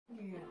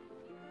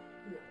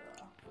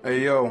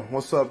Hey yo,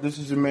 what's up? This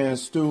is your man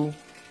Stu,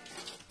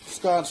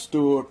 Scott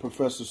Stewart,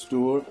 Professor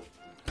Stewart,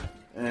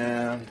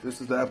 and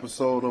this is the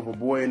episode of A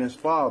Boy and His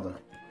Father,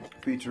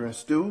 featuring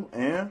Stu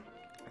and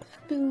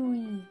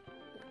Stewie.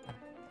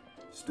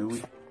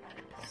 Stewie,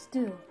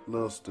 Stu.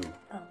 Little Stu.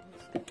 Oh,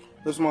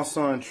 This is my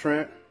son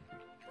Trent.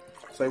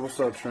 Say what's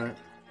up, Trent.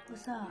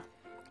 what's up?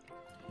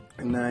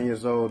 I'm 9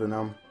 years old, and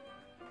I'm,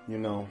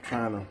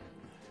 trying to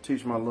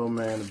teach my little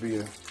man to be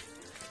a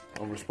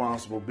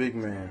responsible big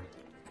man.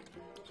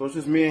 So it's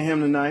just me and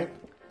him tonight,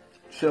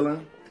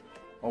 chilling,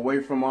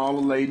 away from all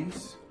the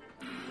ladies.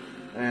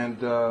 And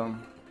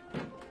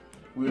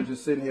we were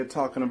just sitting here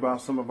talking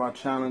about some of our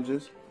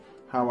challenges,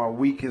 how our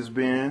week has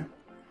been.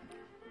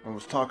 I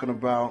was talking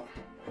about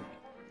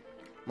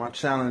my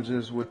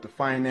challenges with the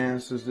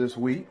finances this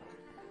week.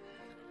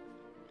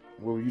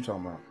 What were you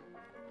talking about?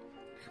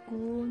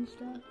 School and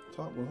stuff.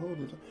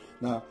 Hold it.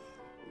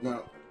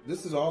 Now,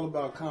 this is all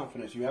about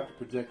confidence. You have to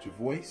project your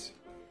voice.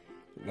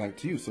 Like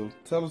to you, so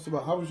tell us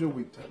about how was your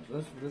week?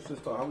 Let's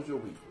just talk. How was your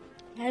week?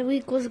 My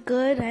week was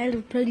good. I had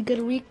a pretty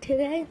good week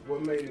today.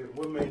 What made it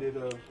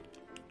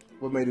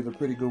a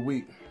pretty good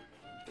week?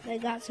 I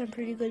got some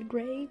pretty good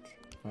grades.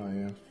 Oh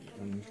yeah.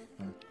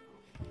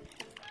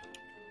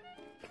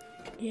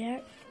 Yeah.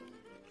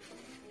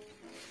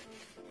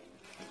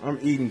 I'm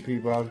eating,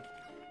 people.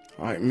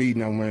 I'm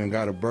eating. I went and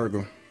got a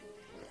burger.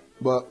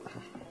 But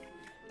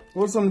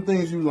what's some of the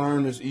things you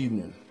learned this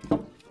evening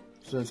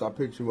since I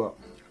picked you up?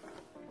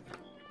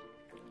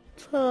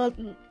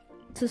 To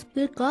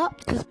speak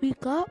up.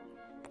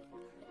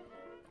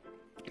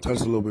 Tell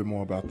us a little bit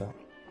more about that.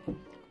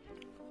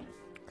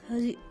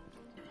 Cause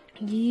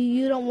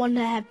you don't want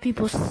to have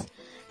people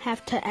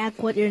have to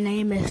ask what your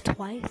name is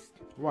twice.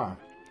 Why?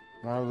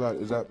 Why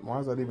is that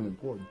even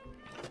important?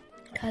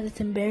 Cause it's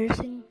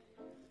embarrassing.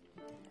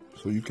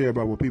 So you care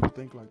about what people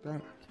think like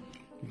that?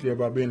 You care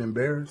about being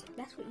embarrassed?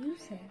 That's what you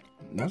said.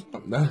 That's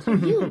not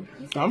You.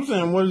 I'm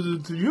saying, what is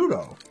it to you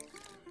though?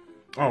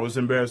 Oh, it's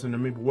embarrassing to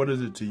me, but what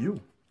is it to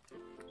you?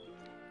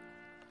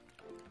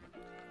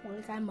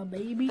 Once I'm a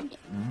baby.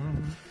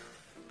 Mm-hmm.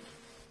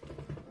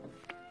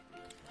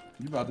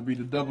 You about to be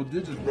the double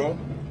digits, bro.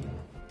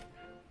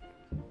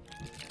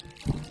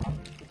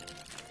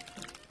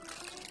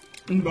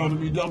 You about to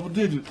be double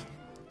digits.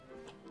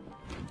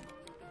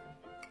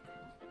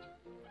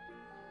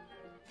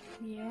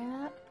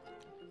 Yeah.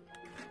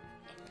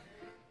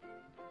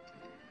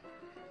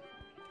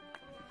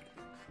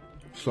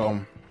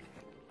 So,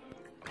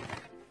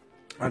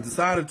 I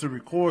decided to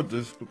record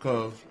this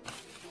because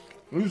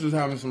we was just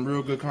having some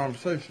real good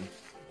conversation.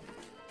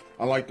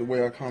 I liked the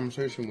way our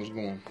conversation was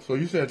going. So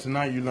you said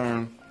tonight you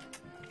learned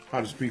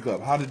how to speak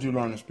up. How did you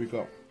learn to speak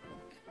up?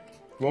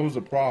 What was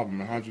the problem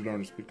and how did you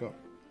learn to speak up?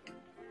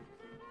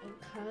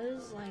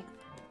 Because, the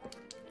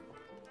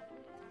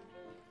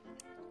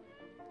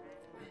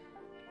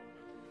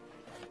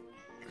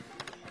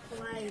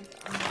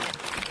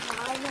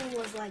problem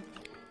was,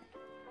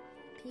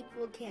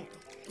 people can't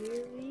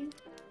hear you.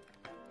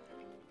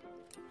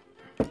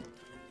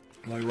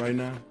 Like right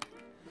now?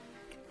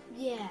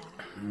 Yeah.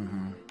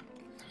 Mm-hmm.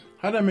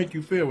 How'd that make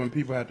you feel when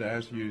people had to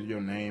ask you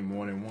your name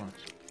more than once?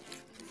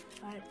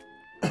 Like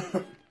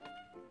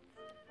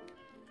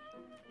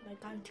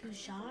I'm too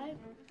shy.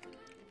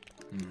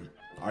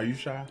 Are you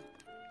shy?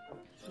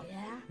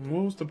 Yeah.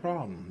 What was the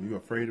problem? You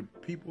afraid of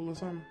people or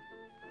something?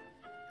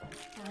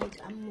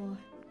 I'm more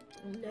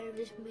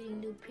nervous meeting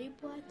new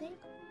people, I think.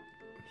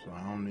 So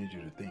I don't need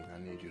you to think. I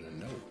need you to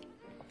know.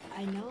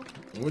 I know.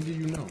 What do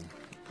you know?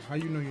 How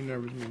you know you're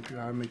nervous meeting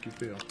people? How it make you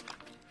feel?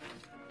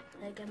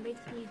 Like it makes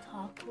me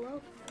talk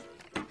low.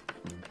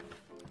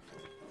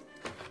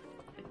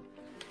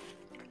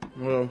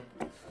 Well,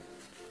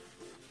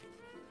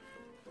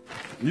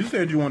 you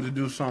said you wanted to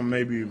do something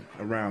maybe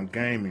around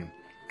gaming.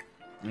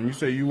 And you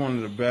say you one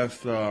of the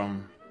best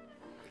in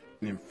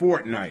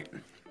Fortnite.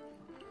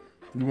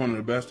 You one of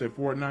the best at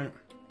Fortnite?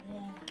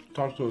 Yeah.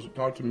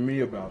 Talk to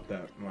me about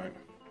that. Like,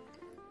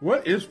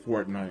 what is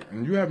Fortnite?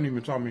 And you haven't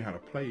even taught me how to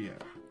play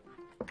yet.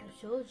 I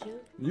showed you.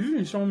 You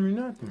didn't show me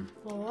nothing.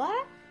 For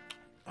what?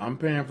 I'm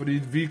paying for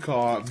these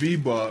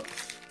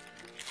V-Bucks,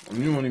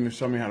 and you won't even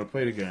show me how to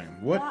play the game.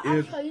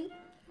 I'll show you.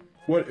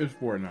 What is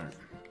Fortnite?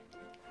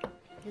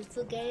 It's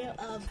a game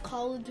of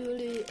Call of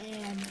Duty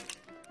and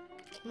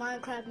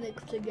Minecraft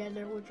mixed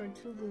together, which are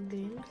two good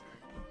games.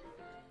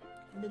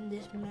 Then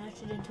just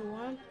mash it into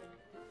one.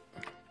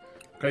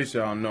 In case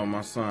y'all know,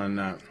 my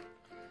son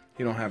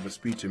he don't have a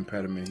speech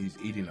impediment. He's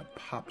eating a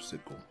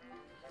popsicle.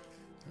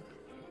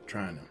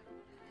 Trying to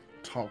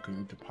talk and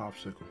eat the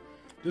popsicle.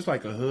 Just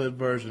like a hood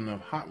version of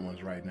Hot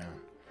Ones right now.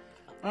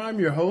 I'm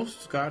your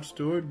host, Scott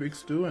Stewart, Big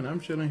Stu, and I'm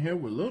chilling here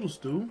with Little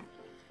Stu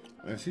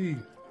as he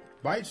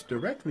bites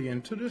directly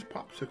into this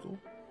popsicle.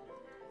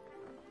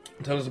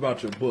 Tell us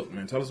about your book,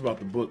 man. Tell us about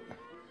the book.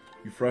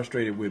 You're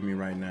frustrated with me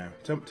right now.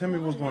 Tell me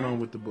what's going on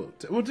with the book.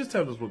 Well, just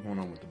tell us what's going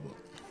on with the book.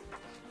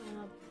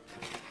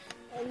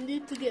 I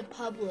need to get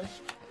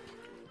published.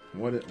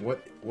 What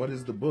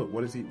is the book?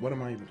 What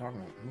am I even talking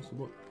about? What's the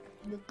book?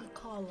 The book is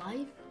called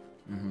Life.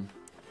 Mm-hmm.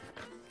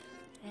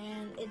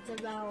 And It's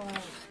about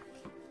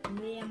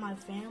me and my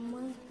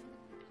family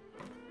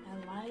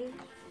and life.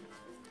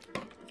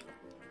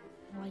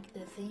 Like the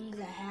things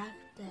that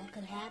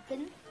could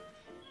happen.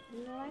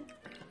 You know what?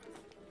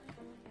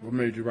 What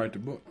made you write the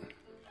book?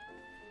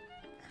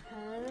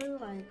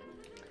 Cause like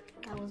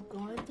I was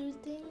going through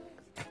things.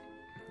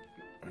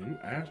 Are you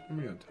asking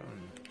me or telling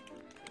me?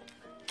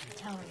 I'm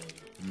telling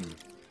you.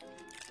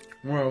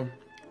 Well,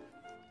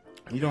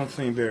 you don't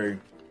seem very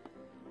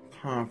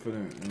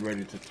confident and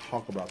ready to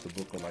talk about the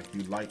book, or like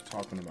you like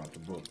talking about the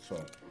book.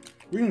 So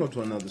we can go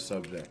to another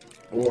subject,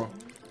 or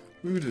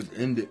we could just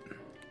end it.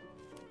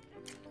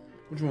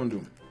 What you want to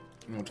do?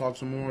 You want to talk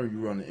some more, or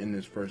you want to end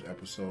this first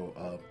episode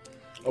of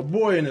A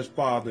Boy and His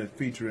Father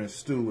featuring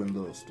Stu and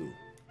Little Stu?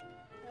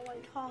 I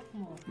want to talk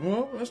more.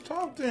 Well, let's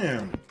talk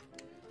then.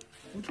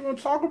 What you want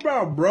to talk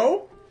about,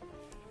 bro?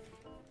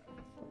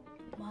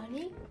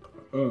 Money?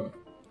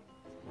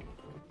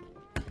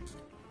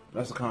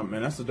 That's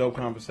a dope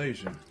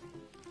conversation.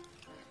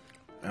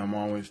 And I'm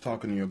always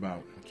talking to you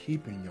about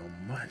keeping your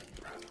money,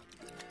 brother.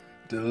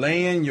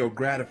 Delaying your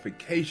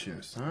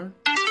gratification, son.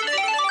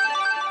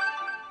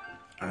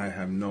 I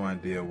have no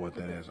idea what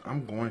that is.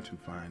 I'm going to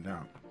find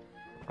out.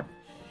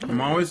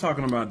 I'm always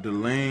talking about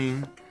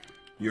delaying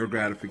your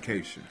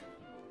gratification.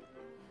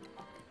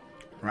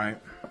 Right?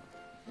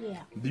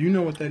 Yeah. Do you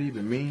know what that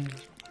even means?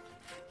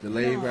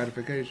 Delayed No.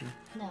 gratification?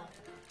 No.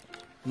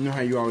 You know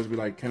how you always be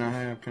like, can I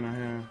have?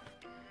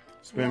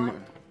 Spend What?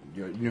 my,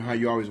 you know how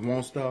you always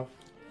want stuff?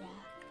 Yeah.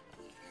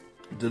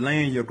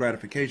 Delaying your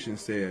gratification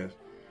says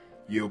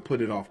you'll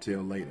put it off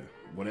till later.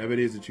 Whatever it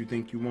is that you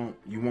think you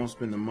won't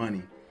spend the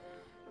money.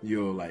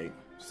 You'll like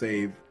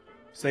save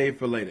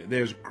for later.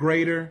 There's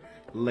greater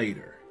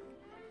later.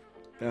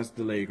 That's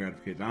delayed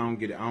gratification. I don't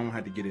get it. I don't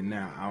have to get it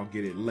now. I'll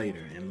get it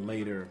later, and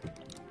later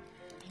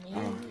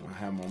I'll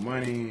have more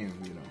money,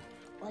 and you know.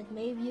 Like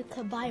maybe you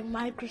could buy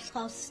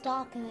Microsoft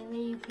stock and then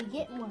maybe you could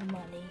get more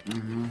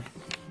money.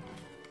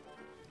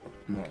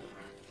 No.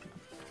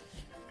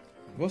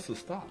 What's the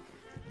stock?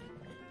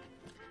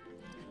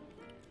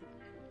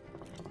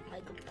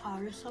 Like a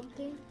part or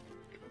something.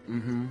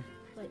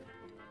 Like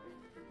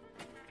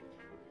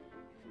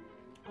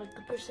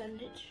a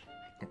percentage.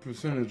 A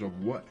percentage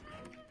of what?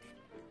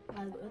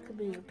 Like it could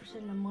be a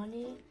percent of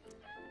money.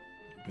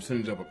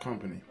 Percentage of a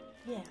company.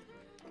 Yeah.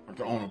 Like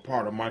to own a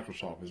part of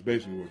Microsoft is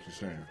basically what you're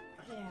saying.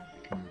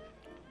 Yeah.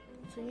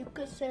 So you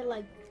could say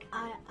like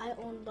I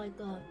own like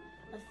a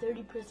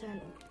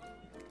 30%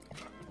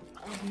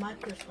 of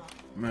Microsoft.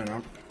 Man,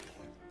 I'm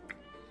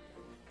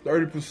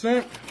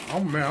 30%.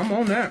 Oh man, I'm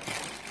on that.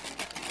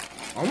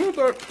 I'm on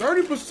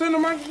 30%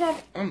 of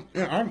Microsoft.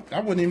 I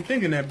wasn't even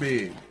thinking that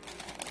big.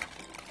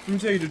 Let me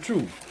tell you the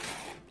truth.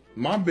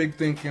 My big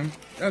thinking,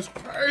 that's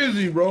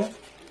crazy, bro.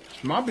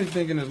 My big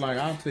thinking is like,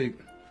 I'll take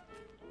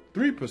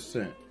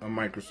 3% of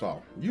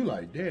Microsoft. You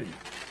like, daddy.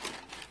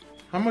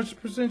 How much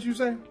percent you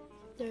say?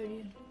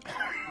 30.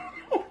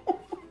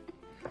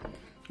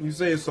 You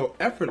say it so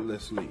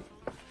effortlessly.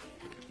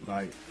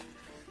 Like,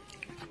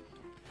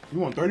 you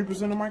want 30%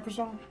 of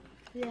Microsoft?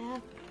 Yeah.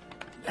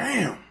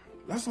 Damn,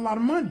 that's a lot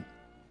of money.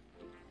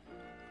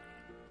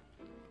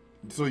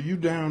 So you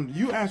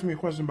asked me a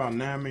question about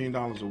 $9 million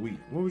a week.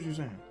 What was you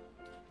saying?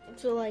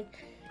 So like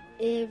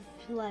if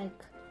like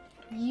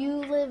you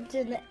lived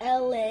in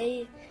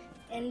LA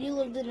and you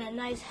lived in a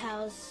nice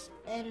house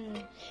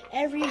and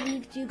every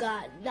week you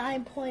got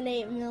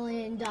 $9.8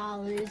 million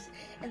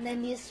and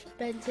then you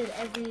spent it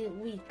every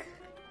week.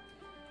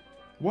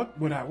 What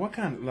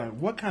kind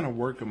of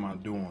work am I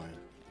doing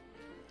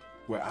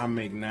where I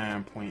make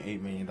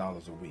 $9.8 million a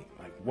week?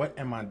 Like, what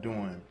am I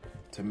doing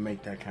to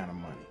make that kind of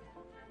money?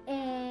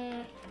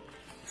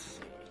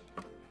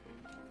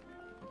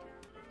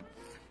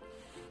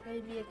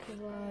 Maybe it could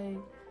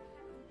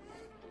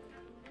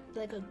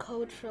like a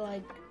coach for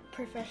like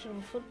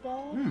professional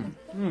football.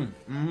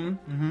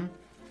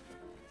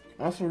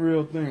 That's a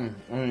real thing.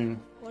 I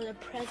mean, Or the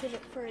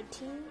president for a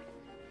team.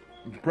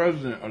 the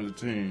president of the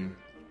team,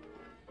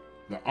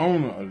 the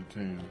owner of the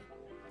team,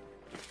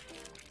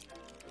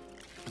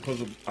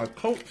 because a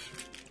coach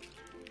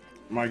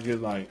might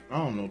get like, I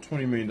don't know,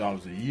 $20 million a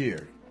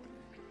year.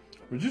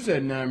 But you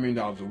said $9 million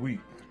a week,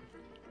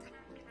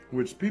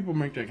 which people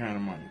make that kind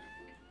of money.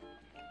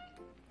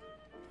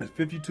 That's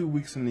 52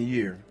 weeks in the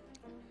year.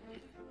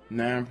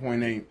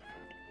 9.8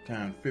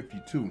 times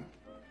 52.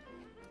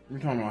 We're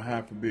talking about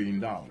 $500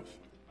 million.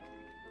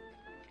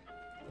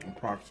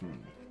 Approximately.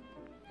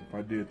 If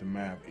I did the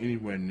math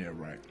anywhere near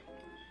right.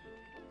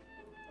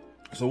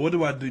 So what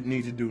do I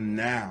need to do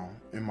now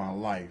in my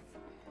life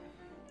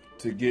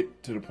to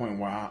get to the point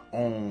where I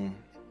own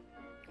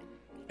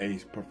a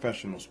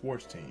professional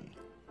sports team?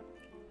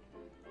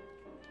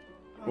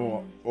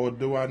 Or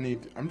do I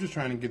need I'm just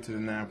trying to get to the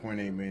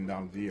 $9.8 million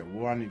a year.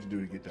 What do I need to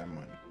do to get that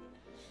money?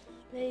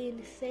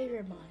 Maybe save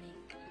your money.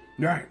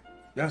 Right.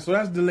 That's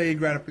delayed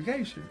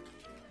gratification.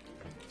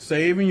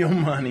 Saving your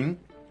money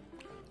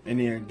and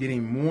then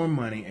getting more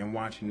money and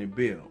watching it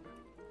build.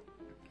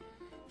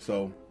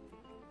 So,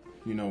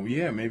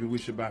 maybe we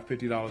should buy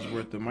 $50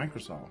 worth of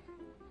Microsoft.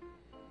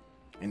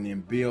 and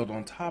then build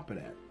on top of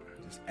that.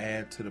 Just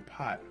add to the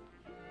pot.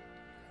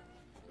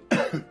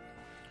 And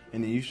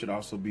then you should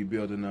also be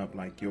building up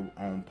like your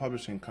own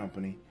publishing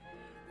company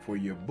for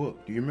your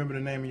book. Do you remember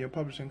the name of your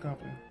publishing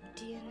company?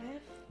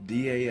 DNF?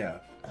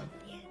 DAF. Oh,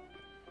 yeah.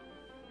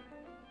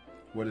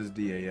 What does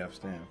DAF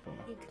stand for?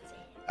 You can say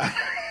it.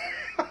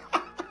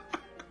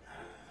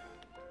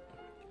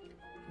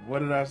 What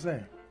did I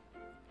say?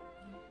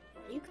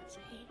 You can say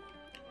it.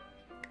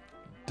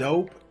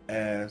 Dope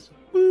as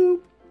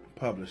boop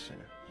publishing.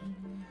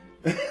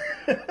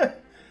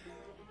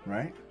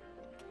 Right?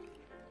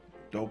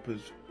 Dope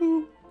as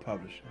boop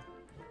publishing.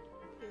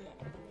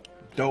 Yeah.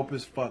 Dope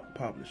as fuck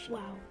publishing.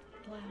 Wow.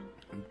 Wow.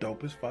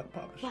 Dope as fuck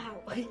publishing.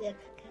 Wow. Okay,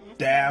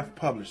 DAF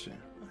publishing.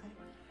 Okay.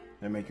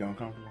 That make you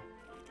uncomfortable?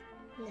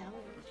 No,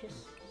 it's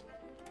just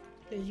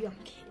there's young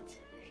kids.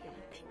 There's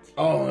young kids.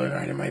 Oh,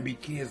 alright, there might be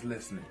kids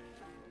listening.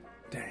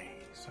 Dang,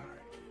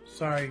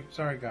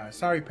 sorry guys.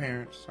 Sorry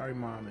parents. Sorry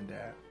mom and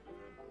dad.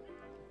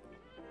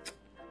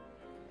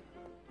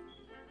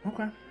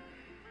 Okay.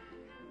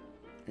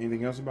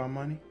 Anything else about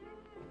money?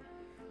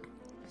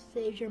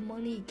 Save your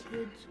money,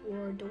 kids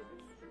or adults.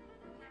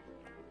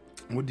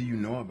 What do you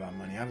know about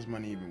money? How does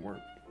money even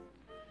work?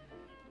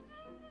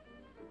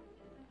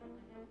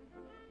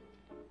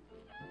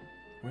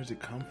 Where does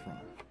it come from?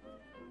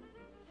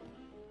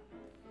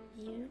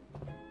 You?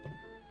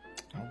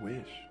 I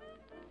wish.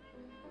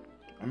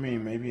 I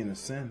mean, maybe in a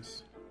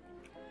sense.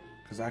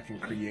 Because I can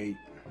create...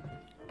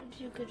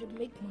 You could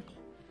make money.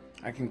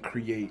 I can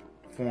create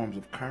forms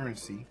of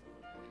currency.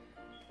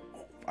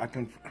 I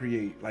can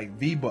create like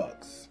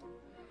V-Bucks,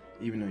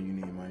 even though you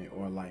need money,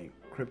 or like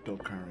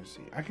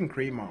cryptocurrency. I can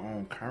create my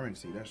own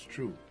currency, that's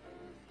true.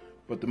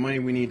 But the money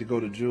we need to go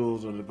to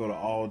Jewel's or to go to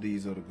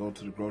Aldi's or to go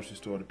to the grocery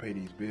store to pay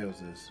these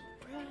bills is...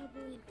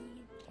 Probably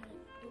be like,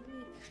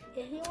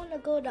 if you want to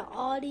go to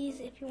Aldi's,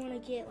 if you want to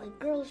get like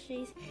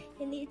groceries,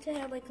 you need to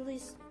have like at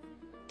least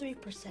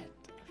 3%.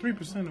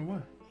 3% of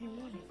what? Your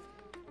money.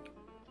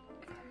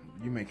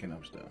 You making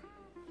up stuff.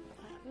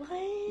 What?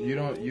 You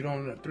don't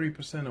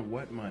 3% of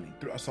what money?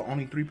 So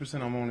only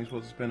 3% I'm only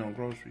supposed to spend on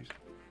groceries.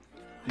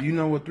 Do you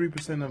know what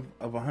 3%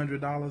 of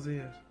 $100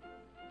 is?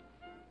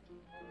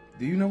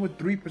 Do you know what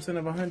 3%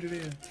 of 100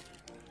 is?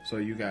 So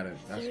you gotta,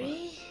 that's what.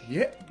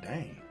 Yeah,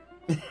 dang.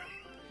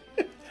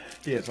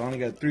 Yeah, so I only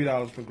got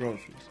 $3 for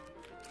groceries.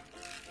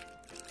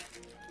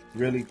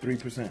 Really,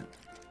 3%.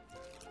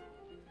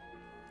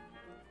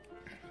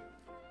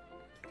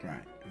 Right,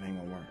 it ain't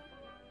gonna work.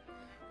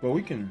 But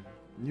we can,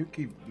 you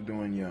keep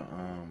doing your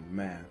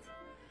math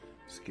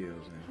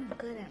skills. And I'm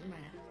good at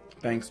math.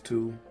 thanks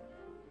to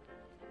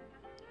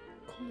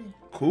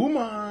Cool.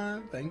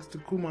 Kumon. Thanks to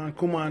Kumon.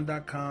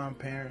 Kumon.com,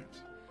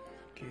 parents.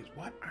 Kids,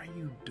 what are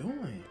you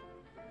doing?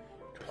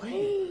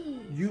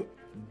 Wait. You,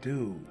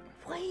 dude.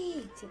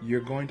 Wait.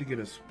 You're going to get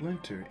a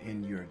splinter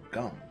in your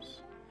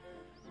gums.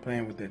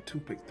 Playing with that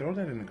toothpick. Throw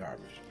that in the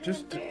garbage.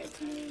 Just throw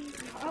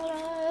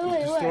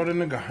it in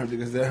the garbage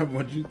because that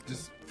what you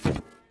just.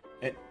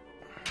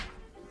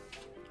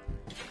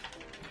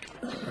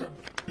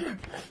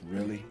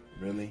 Really?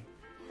 Really?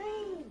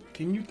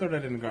 Can you throw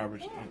that in the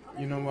garbage?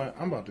 You know what?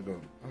 I'm about to go.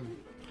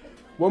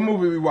 What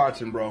movie we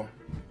watching, bro?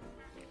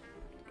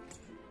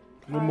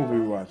 What movie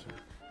we watching?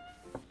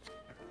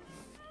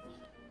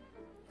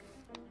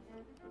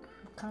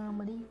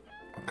 Comedy.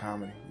 A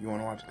comedy. You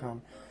want to watch a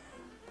comedy?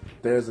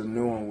 There's a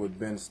new one with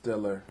Ben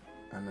Stiller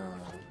and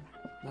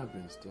not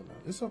Ben Stiller.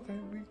 It's okay.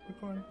 We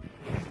recording.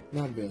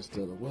 Not Ben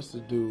Stiller. What's the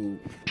dude?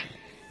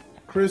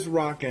 Chris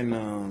Rock and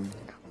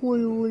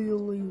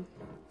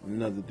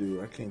another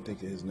dude. I can't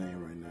think of his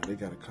name right now. They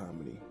got a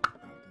comedy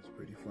out that's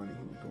pretty funny.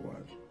 We can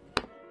watch.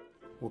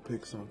 We'll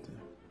pick something.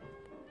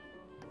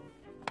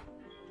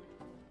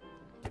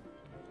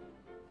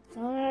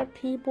 Are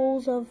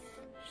peoples of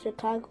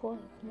Chicago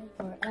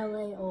or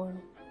LA or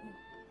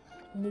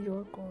New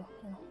York or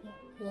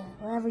yeah,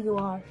 wherever you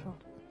are. So.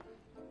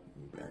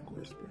 You back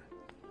whisper.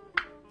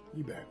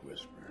 You back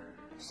whisper.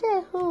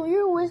 Said who?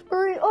 You're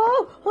whispering.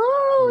 You're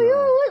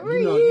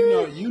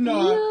whispering. You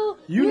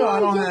know I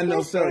don't have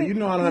no self. You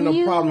know I don't have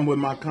no problem with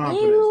my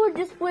confidence. You were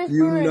just whispering.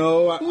 You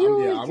know,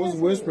 I was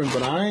whispering,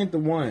 but I ain't the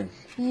one.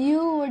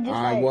 You were just.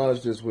 I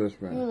was just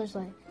whispering. You were just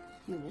like.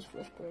 You were just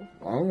whispering.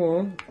 I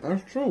was.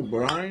 That's true,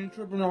 but I ain't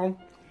tripping on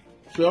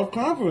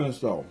self-confidence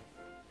though.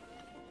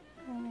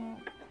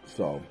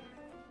 So,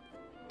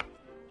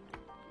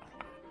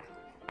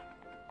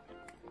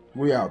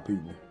 we out,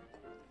 people.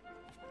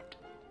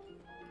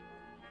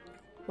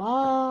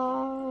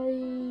 Bye.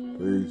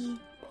 Peace.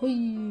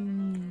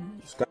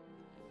 Peace. Stop.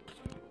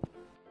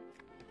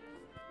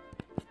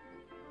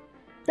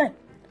 Done.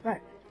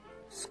 Right.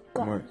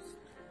 Scott. What?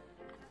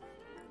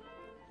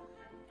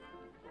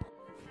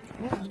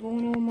 What's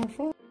going on with my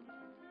phone?